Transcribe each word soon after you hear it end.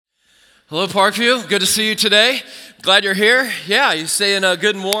Hello, Parkview. Good to see you today. Glad you're here. Yeah, you're staying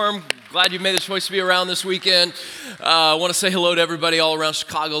good and warm. Glad you made the choice to be around this weekend. I want to say hello to everybody all around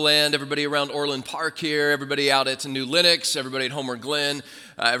Chicagoland, everybody around Orland Park here, everybody out at New Lenox, everybody at Homer Glen,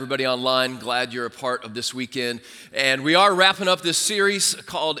 everybody online. Glad you're a part of this weekend. And we are wrapping up this series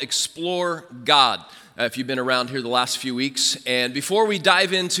called Explore God. If you've been around here the last few weeks. And before we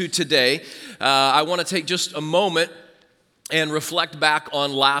dive into today, I want to take just a moment and reflect back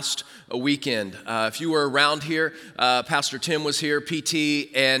on last weekend. If you were around here, Pastor Tim was here,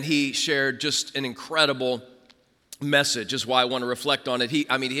 PT, and he shared just an incredible message is why I want to reflect on it.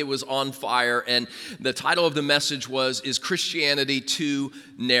 It was on fire, and the title of the message was, Is Christianity Too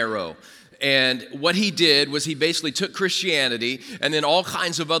Narrow? And what he did was he basically took Christianity and then all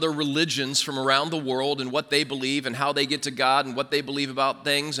kinds of other religions from around the world and what they believe and how they get to God and what they believe about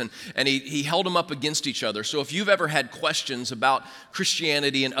things, and he held them up against each other. So if you've ever had questions about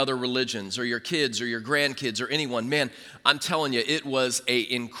Christianity and other religions, or your kids or your grandkids or anyone, man, I'm telling you, it was an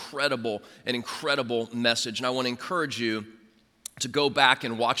incredible message. And I want to encourage you to go back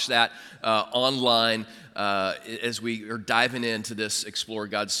and watch that online as we are diving into this Explore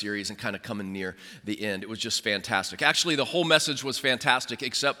God series and kind of coming near the end. It was just fantastic. Actually, the whole message was fantastic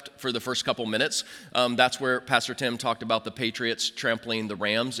except for the first couple minutes. That's where Pastor Tim talked about the Patriots trampling the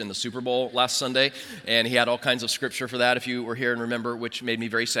Rams in the Super Bowl last Sunday, and he had all kinds of scripture for that, if you were here and remember, which made me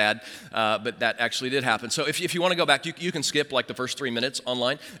very sad, but that actually did happen. So if you want to go back, you can skip like the first 3 minutes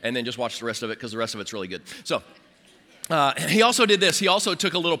online and then just watch the rest of it, because the rest of it's really good. So he also did this. He also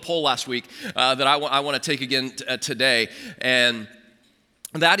took a little poll last week that I want to take again today, and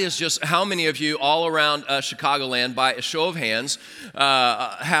that is just how many of you all around Chicagoland, by a show of hands,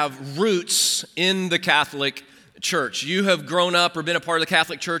 have roots in the Catholic Church. You have grown up or been a part of the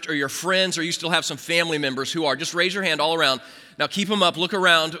Catholic Church, or your friends, or you still have some family members who are. Just raise your hand all around. Now keep them up. Look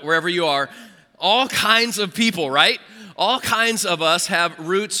around wherever you are. All kinds of people, right? All kinds of us have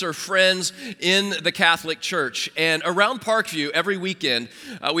roots or friends in the Catholic Church. And around Parkview, every weekend,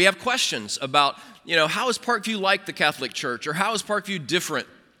 we have questions about, how is Parkview like the Catholic Church? Or how is Parkview different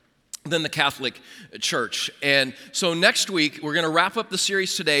than the Catholic Church? And so next week, we're going to wrap up the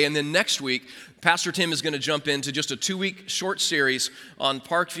series today. And then next week, Pastor Tim is going to jump into just a 2-week short series on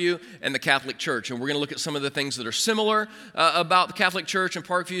Parkview and the Catholic Church. And we're going to look at some of the things that are similar about the Catholic Church and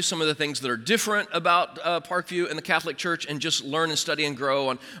Parkview, some of the things that are different about Parkview and the Catholic Church, and just learn and study and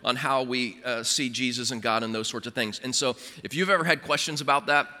grow on how we see Jesus and God and those sorts of things. And so if you've ever had questions about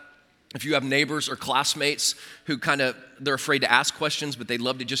that, if you have neighbors or classmates who they're afraid to ask questions, but they'd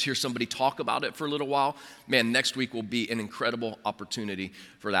love to just hear somebody talk about it for a little while, man, next week will be an incredible opportunity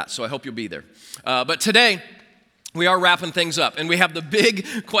for that. So I hope you'll be there. But today, we are wrapping things up, and we have the big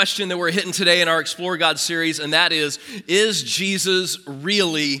question that we're hitting today in our Explore God series, and that is Jesus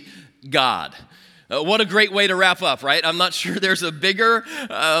really God? What a great way to wrap up, right? I'm not sure there's a bigger,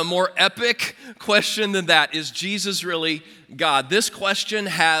 more epic question than that. Is Jesus really God? This question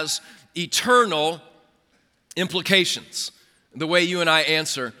has eternal implications, the way you and I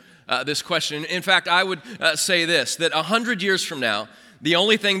answer this question. In fact, I would say this, that 100 years from now, the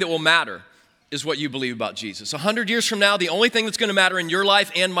only thing that will matter is what you believe about Jesus. 100 years from now, the only thing that's going to matter in your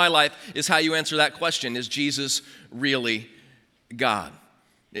life and my life is how you answer that question. Is Jesus really God?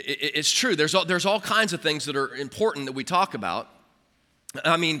 It's true. There's all kinds of things that are important that we talk about.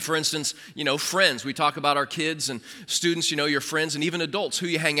 For instance, friends. We talk about our kids and students, your friends, and even adults, who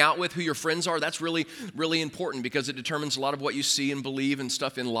you hang out with, who your friends are. That's really, really important, because it determines a lot of what you see and believe and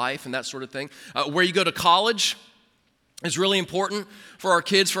stuff in life and that sort of thing. Where you go to college is really important for our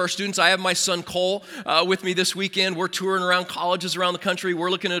kids, for our students. I have my son Cole with me this weekend. We're touring around colleges around the country. We're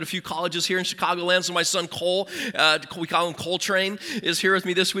looking at a few colleges here in Chicagoland. So my son Cole, we call him Coltrane, is here with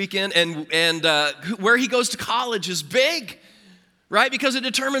me this weekend. And where he goes to college is big, right? Because it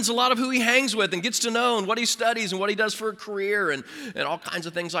determines a lot of who he hangs with and gets to know, and what he studies and what he does for a career and all kinds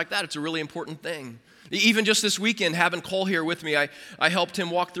of things like that. It's a really important thing. Even just this weekend, having Cole here with me, I helped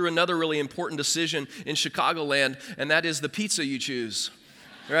him walk through another really important decision in Chicagoland, and that is the pizza you choose,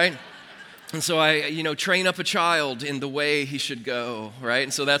 right? And so I, train up a child in the way he should go, right?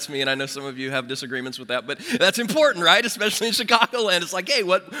 And so that's me, and I know some of you have disagreements with that, but that's important, right? Especially in Chicagoland. It's like, hey,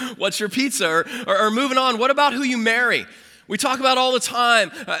 what's your pizza? Or moving on, what about who you marry? We talk about all the time,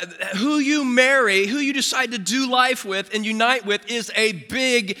 who you marry, who you decide to do life with and unite with is a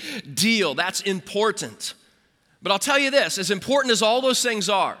big deal. That's important. But I'll tell you this, as important as all those things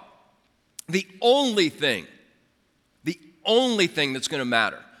are, the only thing that's going to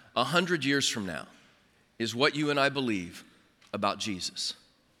matter 100 years from now is what you and I believe about Jesus.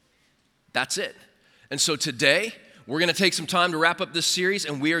 That's it. And so today, We're going to take some time to wrap up this series,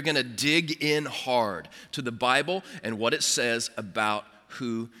 and we are going to dig in hard to the Bible and what it says about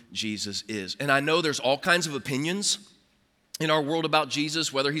who Jesus is. And I know there's all kinds of opinions in our world about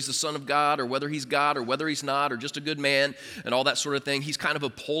Jesus, whether he's the Son of God or whether he's God or whether he's not or just a good man and all that sort of thing. He's kind of a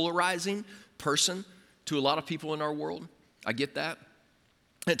polarizing person to a lot of people in our world. I get that.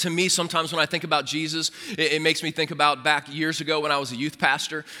 And to me, sometimes when I think about Jesus, it makes me think about back years ago when I was a youth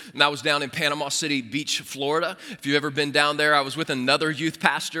pastor, and I was down in Panama City Beach, Florida. If you've ever been down there, I was with another youth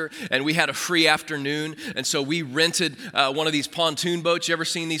pastor, and we had a free afternoon, and so we rented one of these pontoon boats. You ever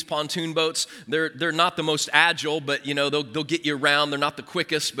seen these pontoon boats? They're not the most agile, but you know they'll get you around. They're not the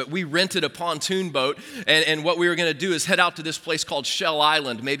quickest, but we rented a pontoon boat, and what we were going to do is head out to this place called Shell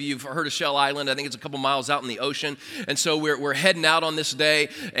Island. Maybe you've heard of Shell Island. I think it's a couple miles out in the ocean, and so we're heading out on this day.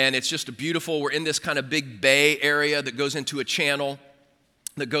 And it's just we're in this kind of big bay area that goes into a channel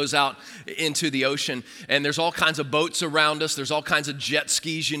that goes out into the ocean. And there's all kinds of boats around us. There's all kinds of jet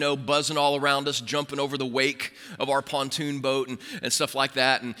skis, buzzing all around us, jumping over the wake of our pontoon boat and stuff like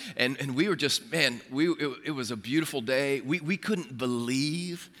that. And we were just, it was a beautiful day. We couldn't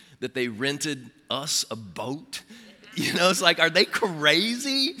believe that they rented us a boat. It's like, are they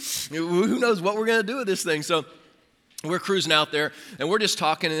crazy? Who knows what we're going to do with this thing? So we're cruising out there, and we're just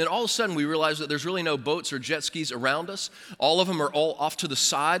talking, and then all of a sudden we realize that there's really no boats or jet skis around us. All of them are all off to the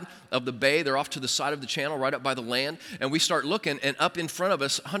side of the bay. They're off to the side of the channel, right up by the land, and we start looking, and up in front of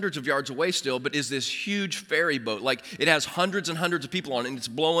us, hundreds of yards away still, but is this huge ferry boat. Like, it has hundreds and hundreds of people on it, and it's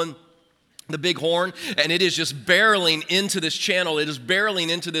blowing the big horn, and it is just barreling into this channel. It is barreling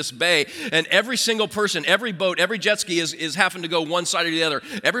into this bay, and every single person, every boat, every jet ski is having to go one side or the other.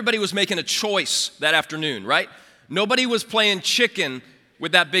 Everybody was making a choice that afternoon, right? Nobody was playing chicken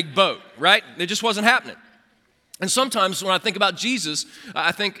with that big boat, right? It just wasn't happening. And sometimes when I think about Jesus,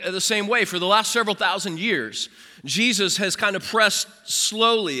 I think the same way. For the last several thousand years, Jesus has kind of pressed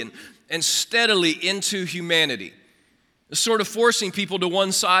slowly and steadily into humanity, sort of forcing people to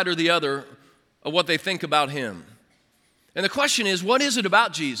one side or the other of what they think about him. And the question is, what is it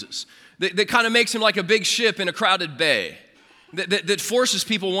about Jesus that kind of makes him like a big ship in a crowded bay, that forces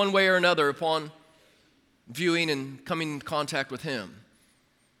people one way or another upon viewing and coming in contact with him?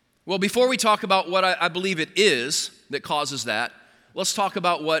 Well, before we talk about what I believe it is that causes that, let's talk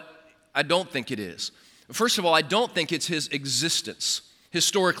about what I don't think it is. First of all, I don't think it's his existence,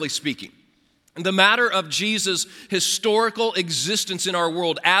 historically speaking. The matter of Jesus' historical existence in our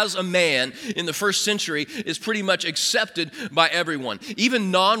world as a man in the first century is pretty much accepted by everyone.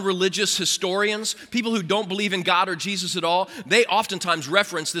 Even non-religious historians, people who don't believe in God or Jesus at all, they oftentimes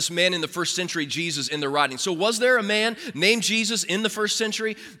reference this man in the first century, Jesus, in their writing. So was there a man named Jesus in the first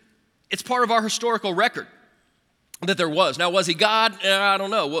century? It's part of our historical record that there was. Now, was he God? I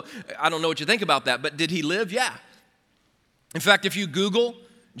don't know. Well, I don't know what you think about that, but did he live? Yeah. In fact, if you Google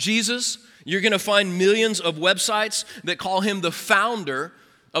Jesus, you're going to find millions of websites that call him the founder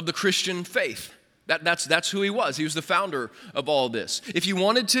of the Christian faith. That's who he was. He was the founder of all this. If you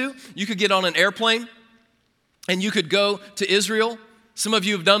wanted to, you could get on an airplane and you could go to Israel. Some of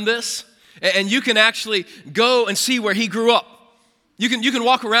you have done this. And you can actually go and see where he grew up. You can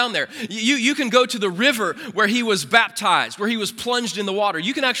walk around there. You can go to the river where he was baptized, where he was plunged in the water.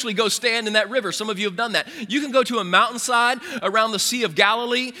 You can actually go stand in that river. Some of you have done that. You can go to a mountainside around the Sea of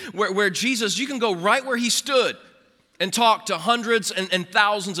Galilee where Jesus, you can go right where he stood and talk to hundreds and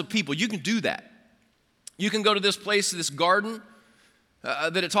thousands of people. You can do that. You can go to this place, this garden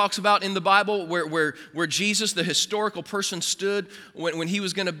that it talks about in the Bible where Jesus, the historical person, stood when he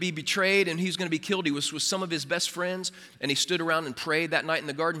was going to be betrayed and he was going to be killed. He was with some of his best friends, and he stood around and prayed that night in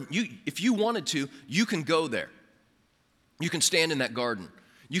the garden. If you wanted to, you can go there. You can stand in that garden.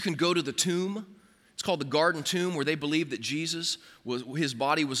 You can go to the tomb. It's called the Garden Tomb, where they believe that Jesus, his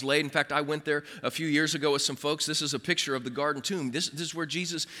body was laid. In fact, I went there a few years ago with some folks. This is a picture of the Garden Tomb. This is where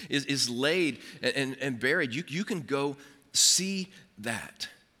Jesus is laid and buried. You can go see that.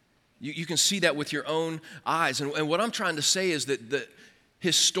 You can see that with your own eyes. And what I'm trying to say is that the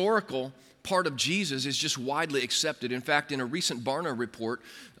historical part of Jesus is just widely accepted. In fact, in a recent Barna report,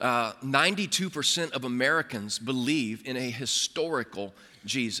 92% of Americans believe in a historical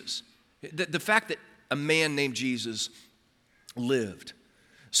Jesus. The fact that a man named Jesus lived.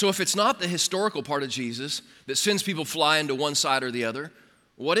 So if it's not the historical part of Jesus that sends people flying to one side or the other,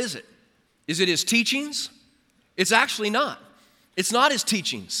 what is it? Is it his teachings? It's actually not. It's not his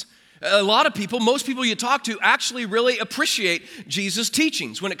teachings. A lot of people, most people you talk to, actually really appreciate Jesus'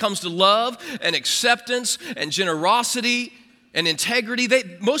 teachings when it comes to love and acceptance and generosity and integrity.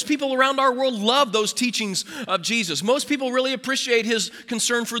 Most people around our world love those teachings of Jesus. Most people really appreciate his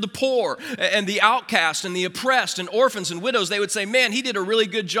concern for the poor and the outcast and the oppressed and orphans and widows. They would say, man, he did a really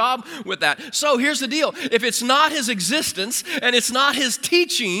good job with that. So here's the deal. If it's not his existence and it's not his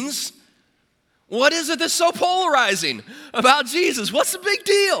teachings, what is it that's so polarizing about Jesus? What's the big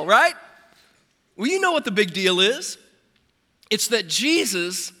deal, right? Well, you know what the big deal is. It's that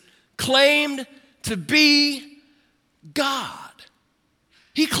Jesus claimed to be God.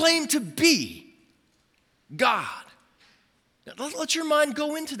 He claimed to be God. Now, let your mind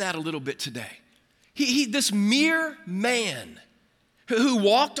go into that a little bit today. This mere man who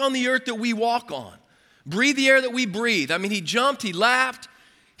walked on the earth that we walk on, breathed the air that we breathe. I mean, he jumped, he laughed,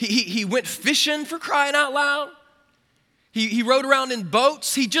 he went fishing, for crying out loud. He rode around in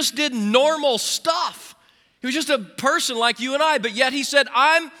boats. He just did normal stuff. He was just a person like you and I, but yet he said,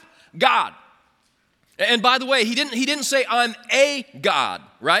 I'm God. And by the way, he didn't say, I'm a God,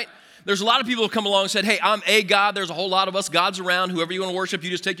 right? There's a lot of people who come along and said, hey, I'm a God. There's a whole lot of us. God's around. Whoever you want to worship, you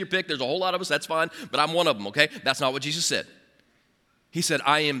just take your pick. There's a whole lot of us. That's fine. But I'm one of them, okay? That's not what Jesus said. He said,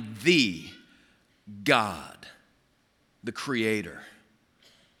 I am the God, the creator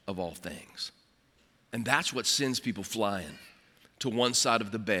of all things. And that's what sends people flying to one side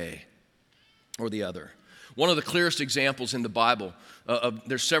of the bay or the other. One of the clearest examples in the Bible,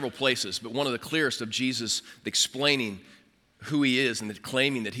 there's several places, but one of the clearest of Jesus explaining who he is and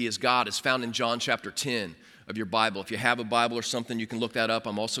claiming that he is God is found in John chapter 10 of your Bible. If you have a Bible or something, you can look that up.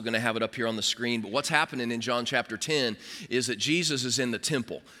 I'm also going to have it up here on the screen. But what's happening in John chapter 10 is that Jesus is in the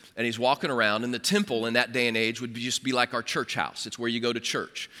temple, and he's walking around. And the temple in that day and age would just be like our church house. It's where you go to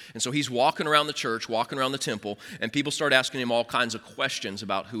church. And so he's walking around the church, walking around the temple, and people start asking him all kinds of questions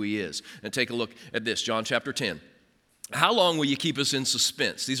about who he is. And take a look at this, John chapter 10. How long will you keep us in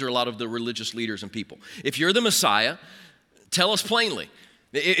suspense? These are a lot of the religious leaders and people. If you're the Messiah, tell us plainly.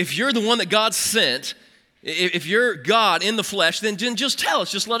 If you're the one that God sent, if you're God in the flesh, then just tell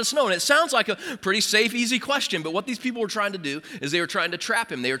us, just let us know. And it sounds like a pretty safe, easy question, but what these people were trying to do is they were trying to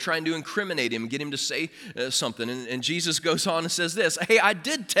trap him. They were trying to incriminate him, get him to say something. And Jesus goes on and says this, hey, I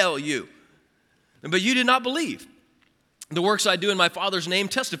did tell you, but you did not believe. The works I do in my Father's name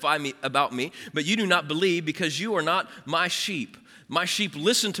testify about me, but you do not believe because you are not my sheep. My sheep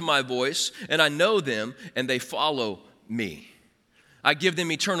listen to my voice, and I know them, and they follow me. I give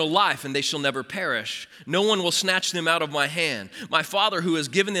them eternal life, and they shall never perish. No one will snatch them out of my hand. My Father who has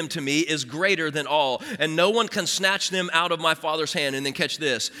given them to me is greater than all, and no one can snatch them out of my Father's hand. And then catch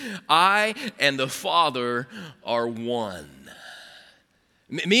this. I and the Father are one.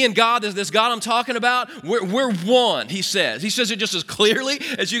 Me and God, this God I'm talking about, we're one, he says. He says it just as clearly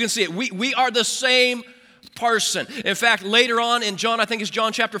as you can see it. We are the same person. In fact, later on in John, I think it's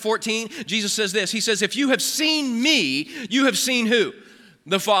John chapter 14, Jesus says this. He says, if you have seen me, you have seen who?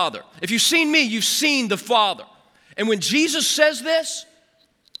 The Father. If you've seen me, you've seen the Father. And when Jesus says this,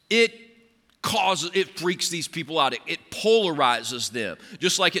 it freaks these people out. It polarizes them,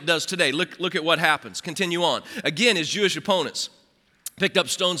 just like it does today. Look at what happens. Continue on. Again, his Jewish opponents picked up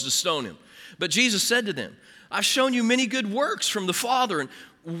stones to stone him. But Jesus said to them, I've shown you many good works from the Father, and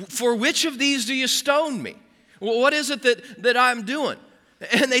for which of these do you stone me? Well, what is it that I'm doing?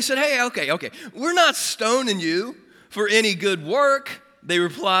 And they said, hey, okay. We're not stoning you for any good work, they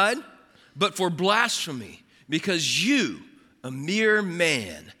replied, but for blasphemy, because you, a mere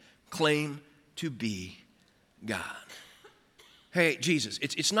man, claim to be God. Hey, Jesus,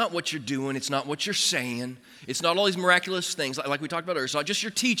 it's not what you're doing. It's not what you're saying. It's not all these miraculous things like we talked about earlier. It's not just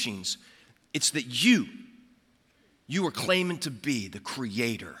your teachings. It's that you are claiming to be the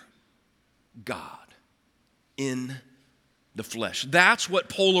creator, God, in the flesh. That's what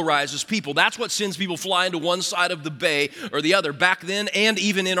polarizes people. That's what sends people flying to one side of the bay or the other back then and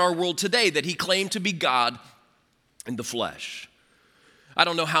even in our world today, that he claimed to be God in the flesh. I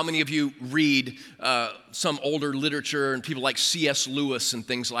don't know how many of you read some older literature and people like C.S. Lewis and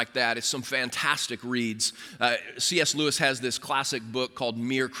things like that. It's some fantastic reads. C.S. Lewis has this classic book called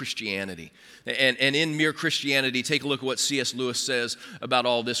Mere Christianity. And in Mere Christianity, take a look at what C.S. Lewis says about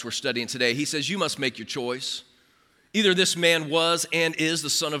all this we're studying today. He says, you must make your choice. Either this man was and is the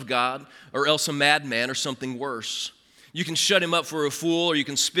Son of God, or else a madman or something worse. You can shut him up for a fool, or you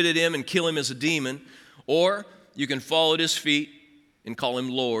can spit at him and kill him as a demon, or you can fall at his feet and call him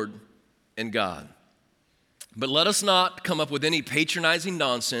Lord and God. But let us not come up with any patronizing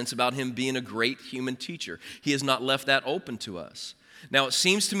nonsense about him being a great human teacher. He has not left that open to us. Now, it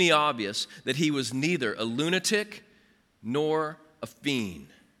seems to me obvious that he was neither a lunatic nor a fiend.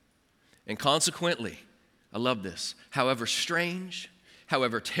 And consequently, I love this, however strange,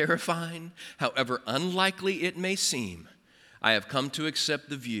 however terrifying, however unlikely it may seem, I have come to accept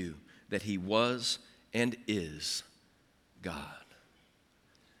the view that he was and is God.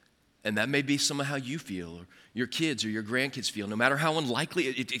 And that may be some of how you feel, or your kids or your grandkids feel, no matter how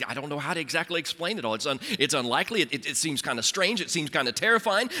unlikely, I don't know how to exactly explain it all. It's unlikely, it seems kind of strange, it seems kind of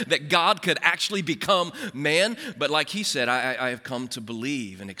terrifying that God could actually become man. But like he said, I have come to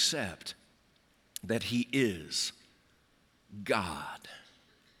believe and accept that he is God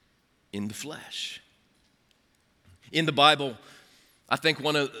in the flesh. In the Bible, I think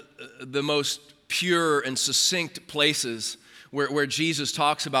one of the most pure and succinct places where Jesus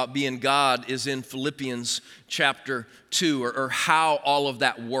talks about being God is in Philippians chapter 2, or how all of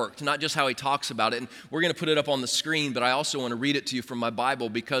that worked, not just how he talks about it. And we're going to put it up on the screen, but I also want to read it to you from my Bible,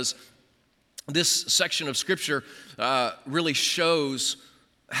 because this section of Scripture really shows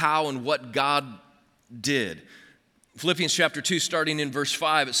how and what God did. Philippians chapter 2, starting in verse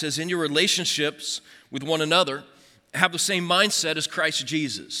 5, it says, "In your relationships with one another, have the same mindset as Christ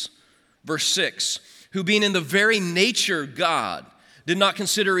Jesus." Verse 6, "Who being in the very nature God, did not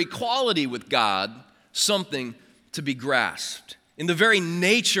consider equality with God something to be grasped." In the very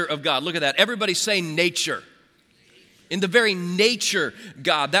nature of God. Look at that. Everybody say nature. In the very nature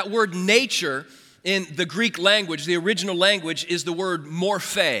God. That word nature in the Greek language, the original language, is the word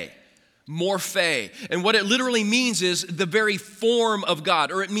morphe. Morphe. And what it literally means is the very form of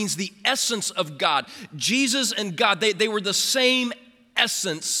God, or it means the essence of God. Jesus and God, they were the same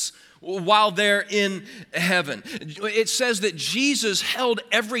essence while they're in heaven. It says that Jesus held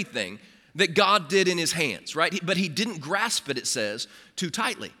everything that God did in his hands, right? But he didn't grasp it, it says, too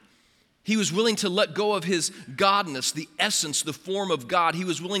tightly. He was willing to let go of his godness, the essence, the form of God. He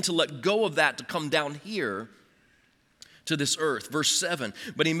was willing to let go of that to come down here to this earth. Verse 7,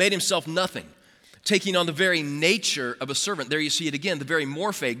 "But he made himself nothing, taking on the very nature of a servant." There you see it again, the very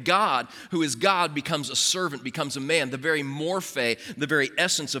morphe. God, who is God, becomes a servant, becomes a man. The very morphe, the very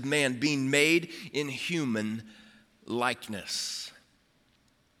essence of man, being made in human likeness.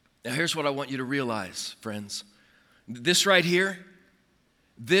 Now here's what I want you to realize, friends. This right here,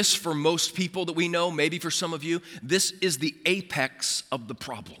 this for most people that we know, maybe for some of you, this is the apex of the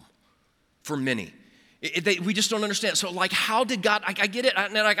problem for many. We just don't understand. So like, how did God, I get it.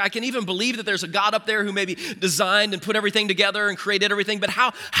 I can even believe that there's a God up there who maybe designed and put everything together and created everything, but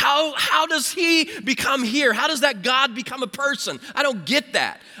how does he become here? How does that God become a person? I don't get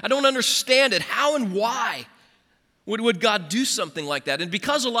that. I don't understand it. How and why would God do something like that? And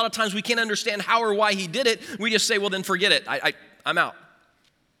because a lot of times we can't understand how or why he did it, we just say, well, then forget it. I'm out.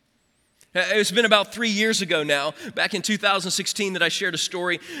 It's been about 3 years ago now, back in 2016, that I shared a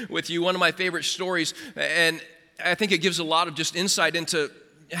story with you, one of my favorite stories, and I think it gives a lot of just insight into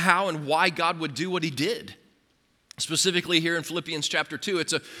how and why God would do what he did. Specifically here in Philippians chapter 2,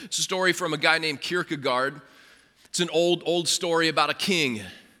 it's a story from a guy named Kierkegaard. It's an old story about a king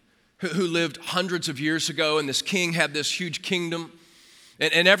who lived hundreds of years ago, and this king had this huge kingdom.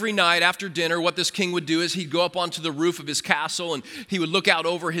 And every night after dinner, what this king would do is he'd go up onto the roof of his castle, and he would look out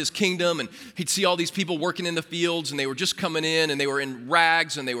over his kingdom, and he'd see all these people working in the fields, and they were just coming in, and they were in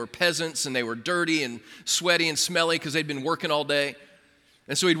rags, and they were peasants, and they were dirty and sweaty and smelly because they'd been working all day.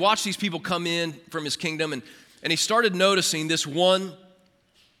 And so he'd watch these people come in from his kingdom, and he started noticing this one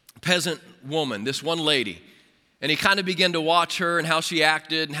peasant woman, this one lady. And he kind of began to watch her and how she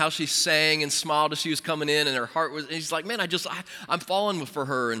acted and how she sang and smiled as she was coming in, and her heart was, and he's like, man, I'm falling for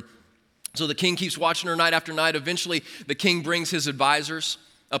her. And so the king keeps watching her night after night. Eventually, the king brings his advisors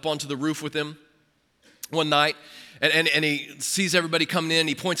up onto the roof with him one night, and he sees everybody coming in.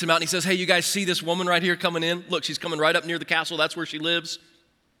 He points them out, and he says, hey, you guys see this woman right here coming in? Look, she's coming right up near the castle. That's where she lives.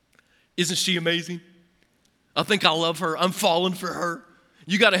 Isn't she amazing? I think I love her. I'm falling for her.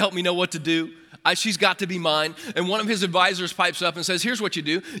 You got to help me know what to do. She's got to be mine. And one of his advisors pipes up and says, here's what you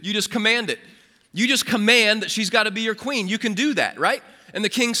do. You just command it. You just command that she's got to be your queen. You can do that, right? And the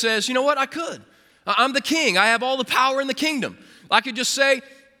king says, you know what? I could. I'm the king. I have all the power in the kingdom. I could just say,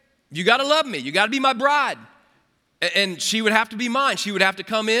 you got to love me. You got to be my bride. And she would have to be mine. She would have to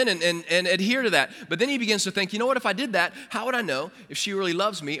come in and adhere to that. But then he begins to think, you know what? If I did that, how would I know if she really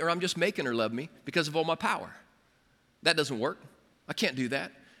loves me or I'm just making her love me because of all my power? That doesn't work. I can't do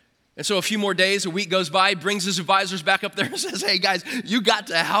that. And so a few more days, a week goes by, he brings his advisors back up there and says, hey guys, you got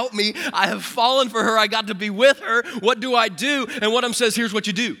to help me. I have fallen for her. I got to be with her. What do I do? And one of them says, here's what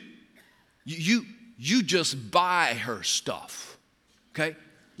you do. You just buy her stuff, okay?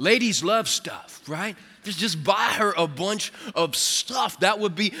 Ladies love stuff, right? Just buy her a bunch of stuff. That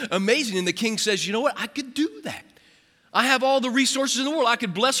would be amazing. And the king says, you know what? I could do that. I have all the resources in the world. I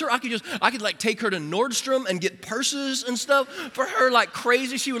could bless her. I could like take her to Nordstrom and get purses and stuff for her like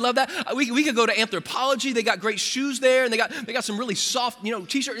crazy. She would love that. We could go to Anthropologie. They got great shoes there, and they got some really soft,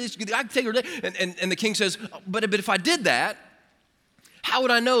 t-shirts. I could take her there. And the king says, but if I did that, how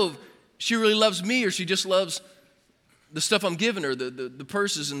would I know if she really loves me or she just loves the stuff I'm giving her, the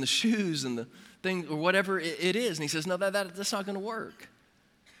purses and the shoes and the thing or whatever it is? And he says, no, that's not going to work.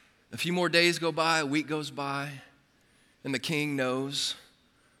 A few more days go by, a week goes by. And the king knows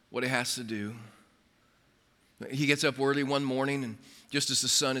what he has to do. He gets up early one morning, and just as the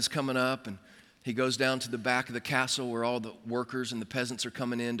sun is coming up, and he goes down to the back of the castle where all the workers and the peasants are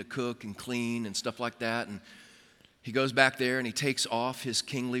coming in to cook and clean and stuff like that. And he goes back there and he takes off his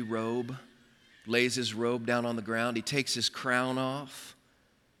kingly robe, lays his robe down on the ground. He takes his crown off,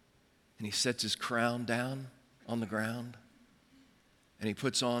 and he sets his crown down on the ground. And he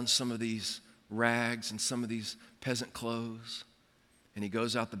puts on some of these rags and some of these peasant clothes, and he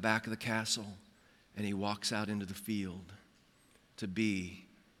goes out the back of the castle, and he walks out into the field to be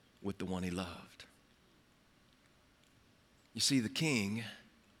with the one he loved. You see, the king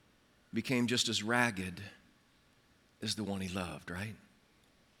became just as ragged as the one he loved, right?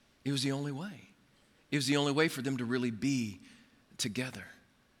 It was the only way. It was the only way for them to really be together.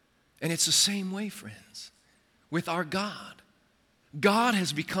 And it's the same way, friends, with our God. God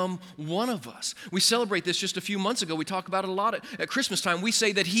has become one of us. We celebrate this just a few months ago. We talk about it a lot at Christmas time. We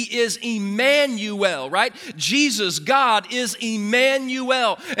say that he is Emmanuel, right? Jesus, God, is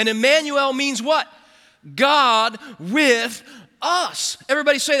Emmanuel. And Emmanuel means what? God with us.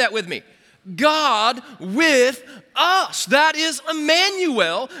 Everybody say that with me. God with us. That is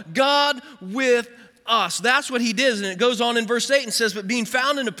Emmanuel, God with us. That's what he did. And it goes on in verse 8 and says, but being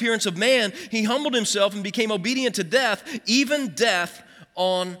found in appearance of man, he humbled himself and became obedient to death, even death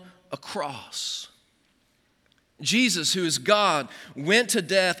on a cross. Jesus, who is God, went to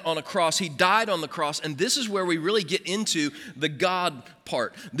death on a cross. He died on the cross. And this is where we really get into the God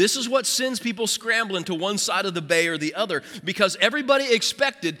part. This is what sends people scrambling to one side of the bay or the other, because everybody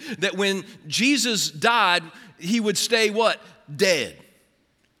expected that when Jesus died, he would stay what? Dead.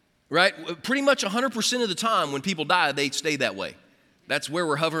 Right? Pretty much 100% of the time when people die, they stay that way. That's where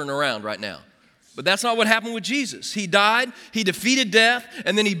we're hovering around right now. But that's not what happened with Jesus. He died, he defeated death,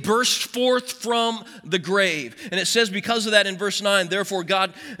 and then he burst forth from the grave. And it says because of that in verse 9, therefore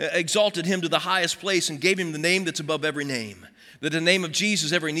God exalted him to the highest place and gave him the name that's above every name. That in the name of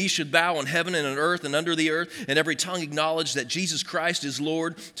Jesus, every knee should bow in heaven and on earth and under the earth, and every tongue acknowledge that Jesus Christ is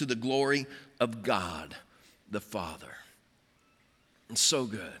Lord, to the glory of God the Father. And so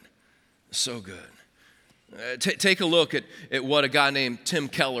good. So good. Take a look at what a guy named Tim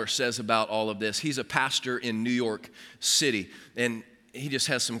Keller says about all of this. He's a pastor in New York City, and he just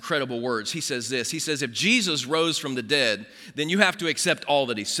has some incredible words. He says this. He says, if Jesus rose from the dead, then you have to accept all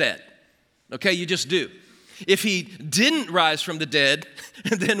that he said. Okay, you just do. If he didn't rise from the dead,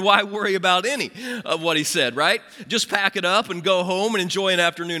 then why worry about any of what he said, right? Just pack it up and go home and enjoy an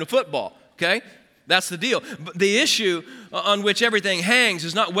afternoon of football, okay? That's the deal. But the issue on which everything hangs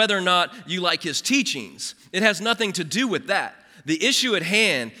is not whether or not you like his teachings. It has nothing to do with that. The issue at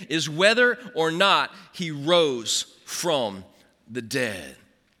hand is whether or not he rose from the dead.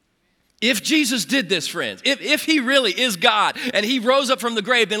 If Jesus did this, friends, if he really is God and he rose up from the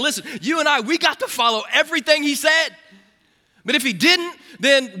grave, then listen, you and I, we got to follow everything he said. But if he didn't,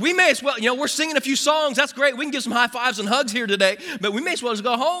 then we may as well, we're singing a few songs. That's great. We can give some high fives and hugs here today, but we may as well just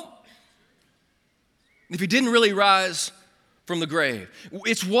go home. If he didn't really rise from the grave.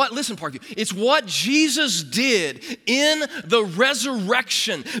 It's what Jesus did in the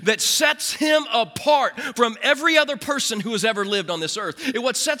resurrection that sets him apart from every other person who has ever lived on this earth. It's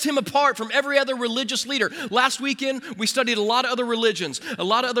what sets him apart from every other religious leader. Last weekend, we studied a lot of other religions, a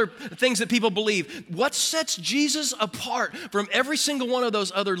lot of other things that people believe. What sets Jesus apart from every single one of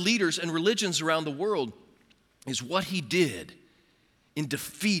those other leaders and religions around the world is what he did in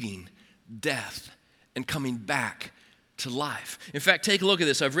defeating death and coming back to life. In fact, take a look at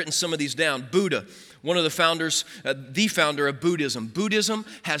this. I've written some of these down. Buddha, one of the founders, the founder of Buddhism. Buddhism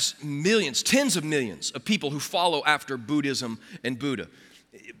has millions, tens of millions of people who follow after Buddhism and Buddha.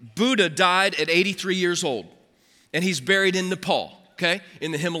 Buddha died at 83 years old, and he's buried in Nepal, okay,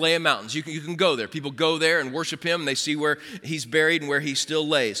 in the Himalaya mountains. You can go there. People go there and worship him, and they see where he's buried and where he still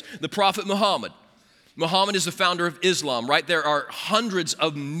lays. The Prophet Muhammad. Muhammad is the founder of Islam, right? There are hundreds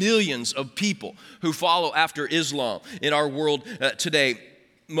of millions of people who follow after Islam in our world today.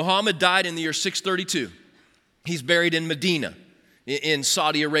 Muhammad died in the year 632. He's buried in Medina in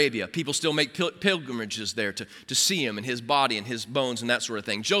Saudi Arabia. People still make pilgrimages there to see him and his body and his bones and that sort of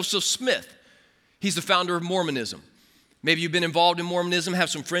thing. Joseph Smith, he's the founder of Mormonism. Maybe you've been involved in Mormonism, have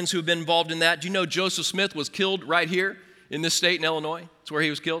some friends who have been involved in that. Do you know Joseph Smith was killed right here in this state in Illinois? That's where he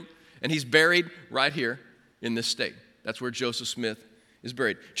was killed. And he's buried right here in this state. That's where Joseph Smith is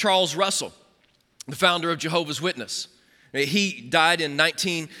buried. Charles Russell, the founder of Jehovah's Witness. He died in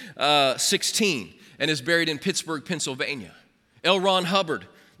 1916 and is buried in Pittsburgh, Pennsylvania. L. Ron Hubbard,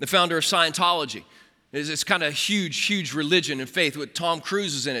 the founder of Scientology. It's kind of huge religion and faith with Tom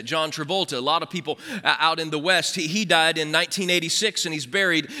Cruise is in it, John Travolta, a lot of people out in the West. He died in 1986 and he's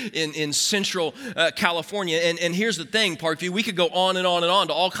buried in central California. And here's the thing, Parkview, we could go on and on and on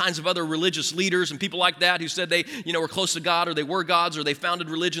to all kinds of other religious leaders and people like that who said they were close to God or they were gods or they founded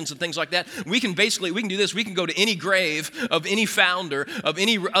religions and things like that. We can do this. We can go to any grave of any founder of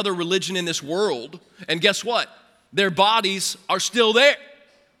any other religion in this world, and guess what? Their bodies are still there.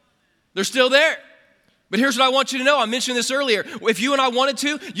 They're still there. But here's what I want you to know. I mentioned this earlier. If you and I wanted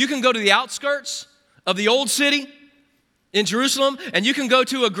to, you can go to the outskirts of the old city in Jerusalem, and you can go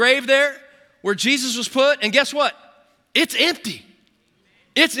to a grave there where Jesus was put, and guess what? It's empty.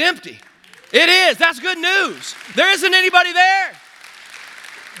 It's empty. It is. That's good news. There isn't anybody there.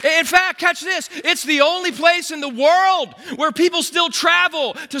 In fact, catch this. It's the only place in the world where people still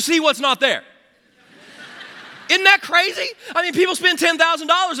travel to see what's not there. Isn't that crazy? I mean, people spend $10,000,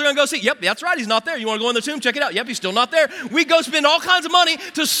 they're going to go see, yep, that's right, he's not there. You want to go in the tomb, check it out. Yep, he's still not there. We go spend all kinds of money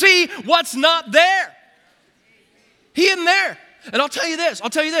to see what's not there. He isn't there. And I'll tell you this,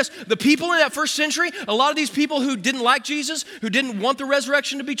 the people in that first century, a lot of these people who didn't like Jesus, who didn't want the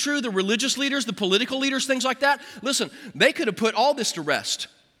resurrection to be true, the religious leaders, the political leaders, things like that, listen, they could have put all this to rest.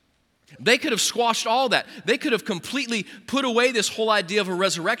 They could have squashed all that. They could have completely put away this whole idea of a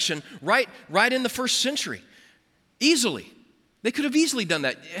resurrection right in the first century. Easily. They could have easily done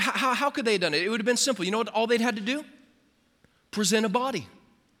that. How could they have done it? It would have been simple. You know what all they'd had to do? Present a body.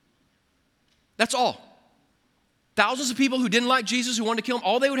 That's all. Thousands of people who didn't like Jesus, who wanted to kill him,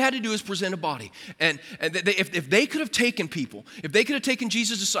 all they would have had to do is present a body. And if they could have taken people, if they could have taken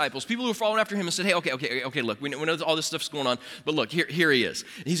Jesus' disciples, people who were following after him and said, hey, okay, look, we know all this stuff's going on, but look, here he is.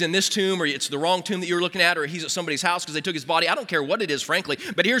 He's in this tomb, or it's the wrong tomb that you're looking at, or he's at somebody's house because they took his body. I don't care what it is, frankly,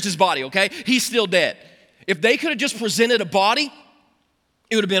 but here's his body, okay? He's still dead. If they could have just presented a body,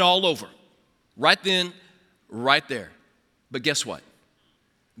 it would have been all over. Right then, right there. But guess what?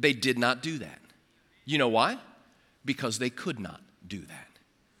 They did not do that. You know why? Because they could not do that.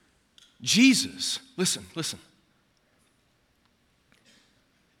 Jesus, listen.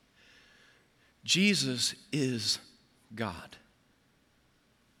 Jesus is God.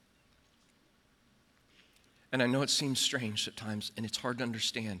 And I know it seems strange at times, and it's hard to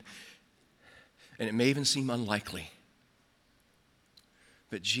understand. And it may even seem unlikely.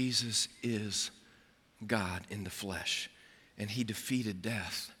 But Jesus is God in the flesh. And he defeated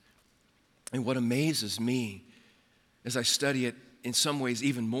death. And what amazes me as I study it in some ways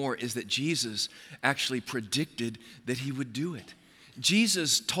even more is that Jesus actually predicted that he would do it.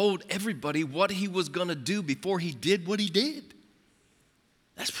 Jesus told everybody what he was going to do before he did what he did.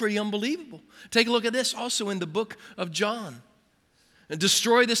 That's pretty unbelievable. Take a look at this also in the book of John. And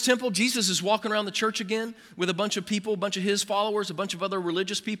destroy this temple. Jesus is walking around the church again with a bunch of people, a bunch of his followers, a bunch of other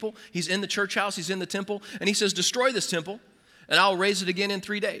religious people. He's in the church house, he's in the temple, and he says, destroy this temple, and I'll raise it again in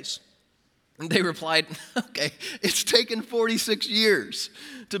 3 days. And they replied, okay, it's taken 46 years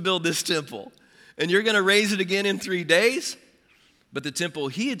to build this temple, and you're going to raise it again in 3 days? But the temple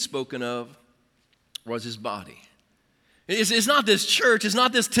he had spoken of was his body. It's not this church, it's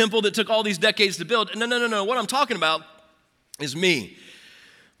not this temple that took all these decades to build. No. What I'm talking about is me.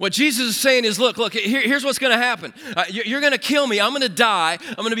 What Jesus is saying is, look, here's what's going to happen. You're going to kill me. I'm going to die.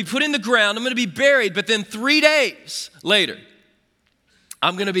 I'm going to be put in the ground. I'm going to be buried. But then 3 days later,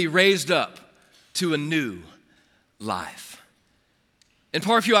 I'm going to be raised up to a new life. And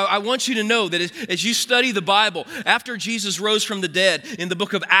Parkview, I want you to know that as you study the Bible, after Jesus rose from the dead in the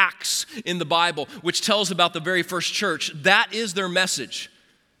book of Acts in the Bible, which tells about the very first church, that is their message.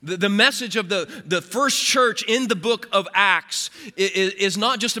 The message of the first church in the book of Acts is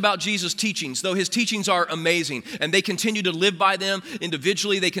not just about Jesus' teachings, though his teachings are amazing, and they continue to live by them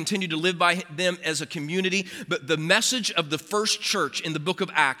individually, they continue to live by them as a community, but the message of the first church in the book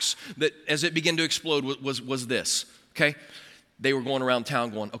of Acts, that as it began to explode, was this, okay? They were going around town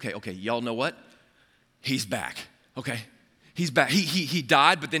going, okay, y'all know what? He's back, okay? He's back. He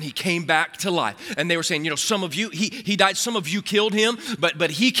died, but then he came back to life. And they were saying, some of you, he died, some of you killed him, but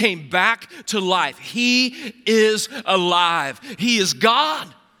he came back to life. He is alive. He is God.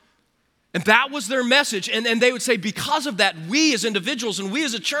 And that was their message. And they would say, because of that, we as individuals and we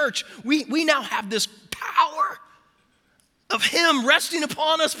as a church, we now have this power. of him resting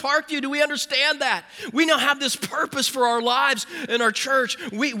upon us, Parkview. Do we understand that? We now have this purpose for our lives in our church.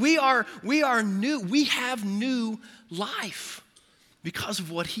 We are new. We have new life because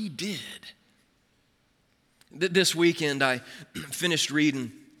of what he did. This weekend, I finished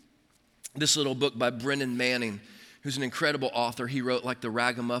reading this little book by Brennan Manning, who's an incredible author. He wrote like the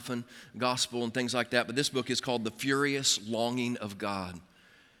Ragamuffin Gospel and things like that, but this book is called The Furious Longing of God.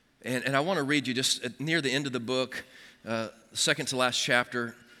 And I want to read you just near the end of the book, second to last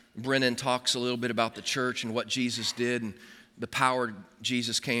chapter. Brennan talks a little bit about the church and what Jesus did and the power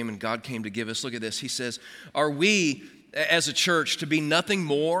Jesus came and God came to give us. Look at this. He says, are we as a church to be nothing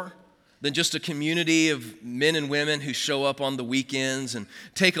more than just a community of men and women who show up on the weekends and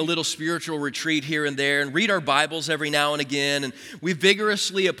take a little spiritual retreat here and there and read our Bibles every now and again, and we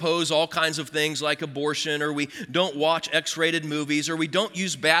vigorously oppose all kinds of things like abortion, or we don't watch X-rated movies, or we don't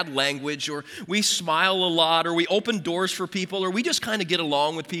use bad language, or we smile a lot, or we open doors for people, or we just kind of get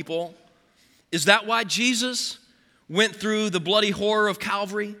along with people? Is that why Jesus went through the bloody horror of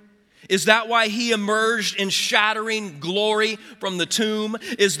Calvary? Is that why he emerged in shattering glory from the tomb?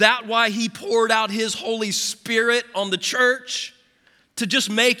 Is that why he poured out his Holy Spirit on the church? To just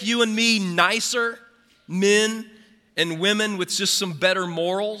make you and me nicer men and women with just some better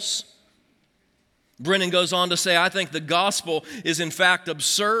morals? Brennan goes on to say, I think the gospel is in fact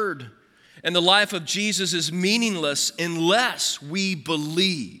absurd, and the life of Jesus is meaningless unless we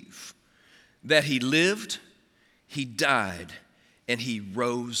believe that he lived, he died, and he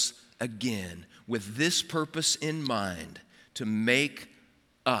rose again, with this purpose in mind, to make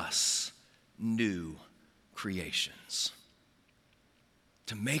us new creations.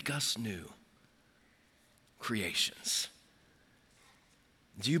 To make us new creations.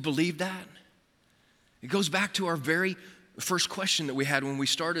 Do you believe that? It goes back to our very first question that we had when we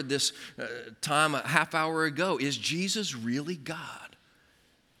started this time a half hour ago. Is Jesus really God?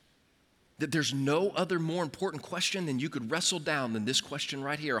 That there's no other more important question than you could wrestle down than this question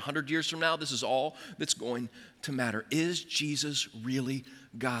right here. 100 years from now, this is all that's going to matter. Is Jesus really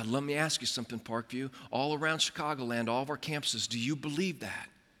God? Let me ask you something, Parkview. All around Chicagoland, all of our campuses, do you believe that?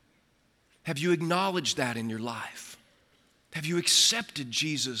 Have you acknowledged that in your life? Have you accepted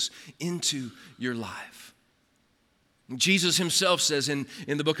Jesus into your life? Jesus himself says in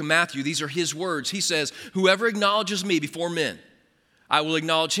the book of Matthew, these are his words. He says, whoever acknowledges me before men, I will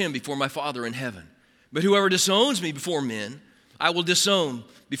acknowledge him before my Father in heaven. But whoever disowns me before men, I will disown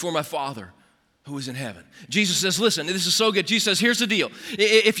before my Father who is in heaven. Jesus says, listen, this is so good. Jesus says, here's the deal.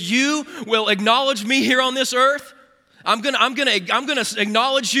 If you will acknowledge me here on this earth, I'm gonna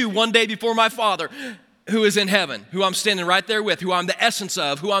acknowledge you one day before my Father who is in heaven, who I'm standing right there with, who I'm the essence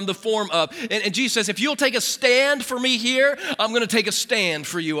of, who I'm the form of. And Jesus says, if you'll take a stand for me here, I'm gonna take a stand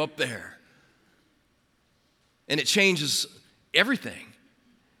for you up there. And it changes everything.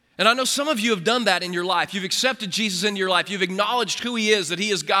 And I know some of you have done that in your life. You've accepted Jesus into your life. You've acknowledged who he is, that he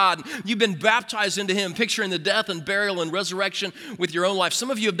is God. You've been baptized into him, picturing the death and burial and resurrection with your own life.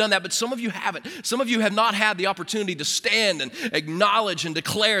 Some of you have done that, but some of you haven't. Some of you have not had the opportunity to stand and acknowledge and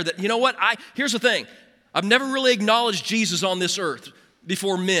declare that, you know what, here's the thing. I've never really acknowledged Jesus on this earth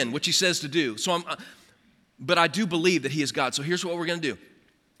before men, which he says to do. But I do believe that he is God. So here's what we're going to do.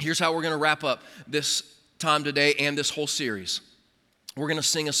 Here's how we're going to wrap up this time today and this whole series. We're going to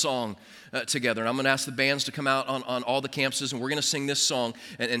sing a song together, and I'm going to ask the bands to come out on all the campuses, and we're going to sing this song,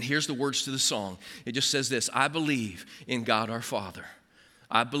 and here's the words to the song. It just says this: I believe in God our Father.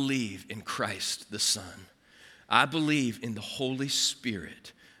 I believe in Christ the Son. I believe in the Holy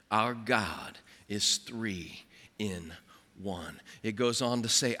Spirit. Our God is three in one. It goes on to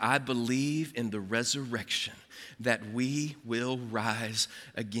say, I believe in the resurrection, that we will rise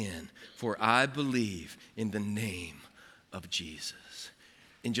again, for I believe in the name of Jesus.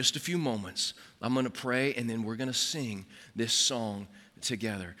 In just a few moments, I'm going to pray, and then we're going to sing this song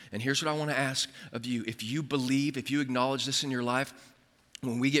together. And here's what I want to ask of you. If you believe, if you acknowledge this in your life,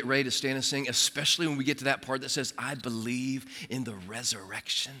 when we get ready to stand and sing, especially when we get to that part that says, I believe in the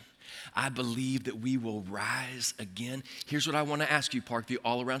resurrection, I believe that we will rise again. Here's what I want to ask you, Parkview,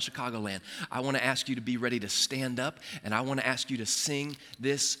 all around Chicagoland. I want to ask you to be ready to stand up, and I want to ask you to sing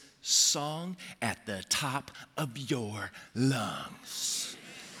this song at the top of your lungs.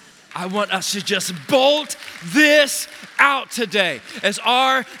 I want us to just bolt this out today as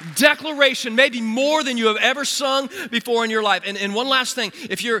our declaration, maybe more than you have ever sung before in your life. And one last thing,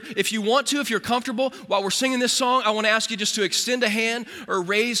 if you're comfortable while we're singing this song, I want to ask you just to extend a hand or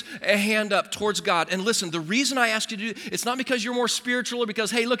raise a hand up towards God. And listen, the reason I ask you to do it, it's not because you're more spiritual or because,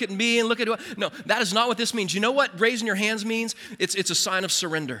 hey, look at me and look at what. No, that is not what this means. You know what raising your hands means? It's a sign of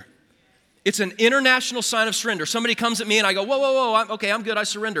surrender. It's an international sign of surrender. Somebody comes at me and I go, whoa, whoa, whoa, I'm good, I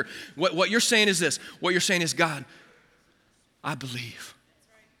surrender. What you're saying is this. What you're saying is, God, I believe.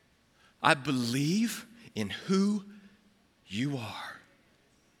 I believe in who you are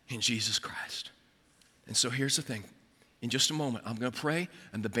in Jesus Christ. And so here's the thing. In just a moment, I'm going to pray,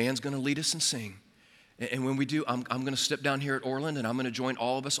 and the band's going to lead us and sing. And when we do, I'm going to step down here at Orland, and I'm going to join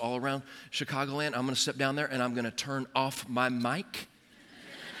all of us all around Chicagoland. I'm going to step down there, and I'm going to turn off my mic.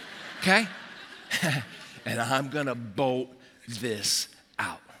 Okay? And I'm going to bolt this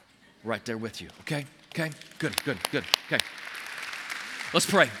out right there with you. Okay? Okay? Good. Okay. Let's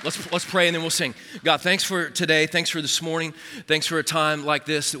pray. Let's pray, and then we'll sing. God, thanks for today. Thanks for this morning. Thanks for a time like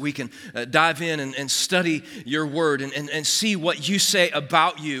this that we can dive in and study your word and see what you say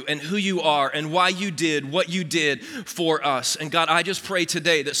about you and who you are and why you did what you did for us. And God, I just pray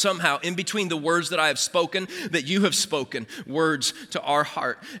today that somehow in between the words that I have spoken, that you have spoken words to our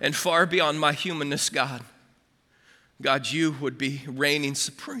heart and far beyond my humanness, God. God, you would be reigning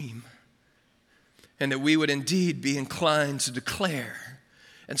supreme, and that we would indeed be inclined to declare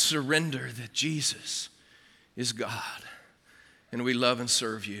and surrender that Jesus is God, and we love and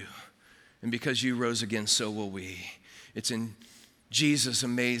serve you. And because you rose again, so will we. It's in Jesus'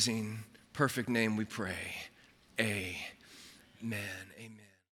 amazing, perfect name we pray. Amen.